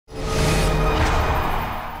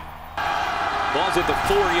ball's at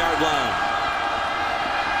the 4-yard line.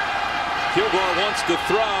 Kilgore wants to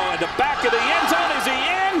throw, and the back of the end zone. Is he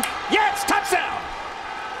in? Yes, touchdown!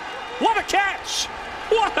 What a catch!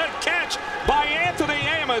 What a catch by Anthony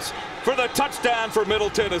Amos for the touchdown for Middle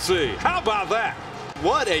Tennessee. How about that?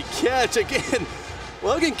 What a catch. Again,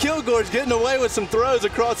 Logan Kilgore's getting away with some throws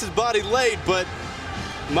across his body late, but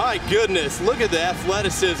my goodness, look at the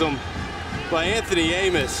athleticism by Anthony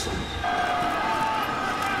Amos.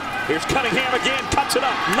 Here's Cunningham again, cuts it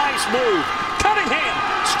up. Nice move. Cunningham,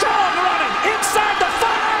 strong running, inside the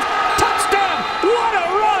 5. Touchdown! What a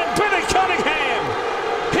run, Benny Cunningham!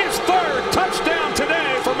 His 3rd touchdown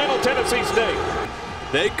today for Middle Tennessee State.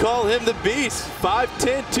 They call him the Beast.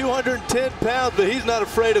 5'10", 210 pounds, but he's not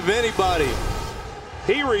afraid of anybody.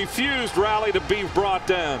 He refused, Riley, to be brought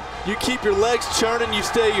down. You keep your legs churning, you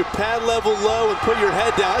stay your pad level low and put your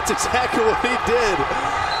head down. That's exactly what he did.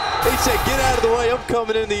 He said, get out of the way, I'm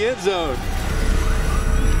coming in the end zone.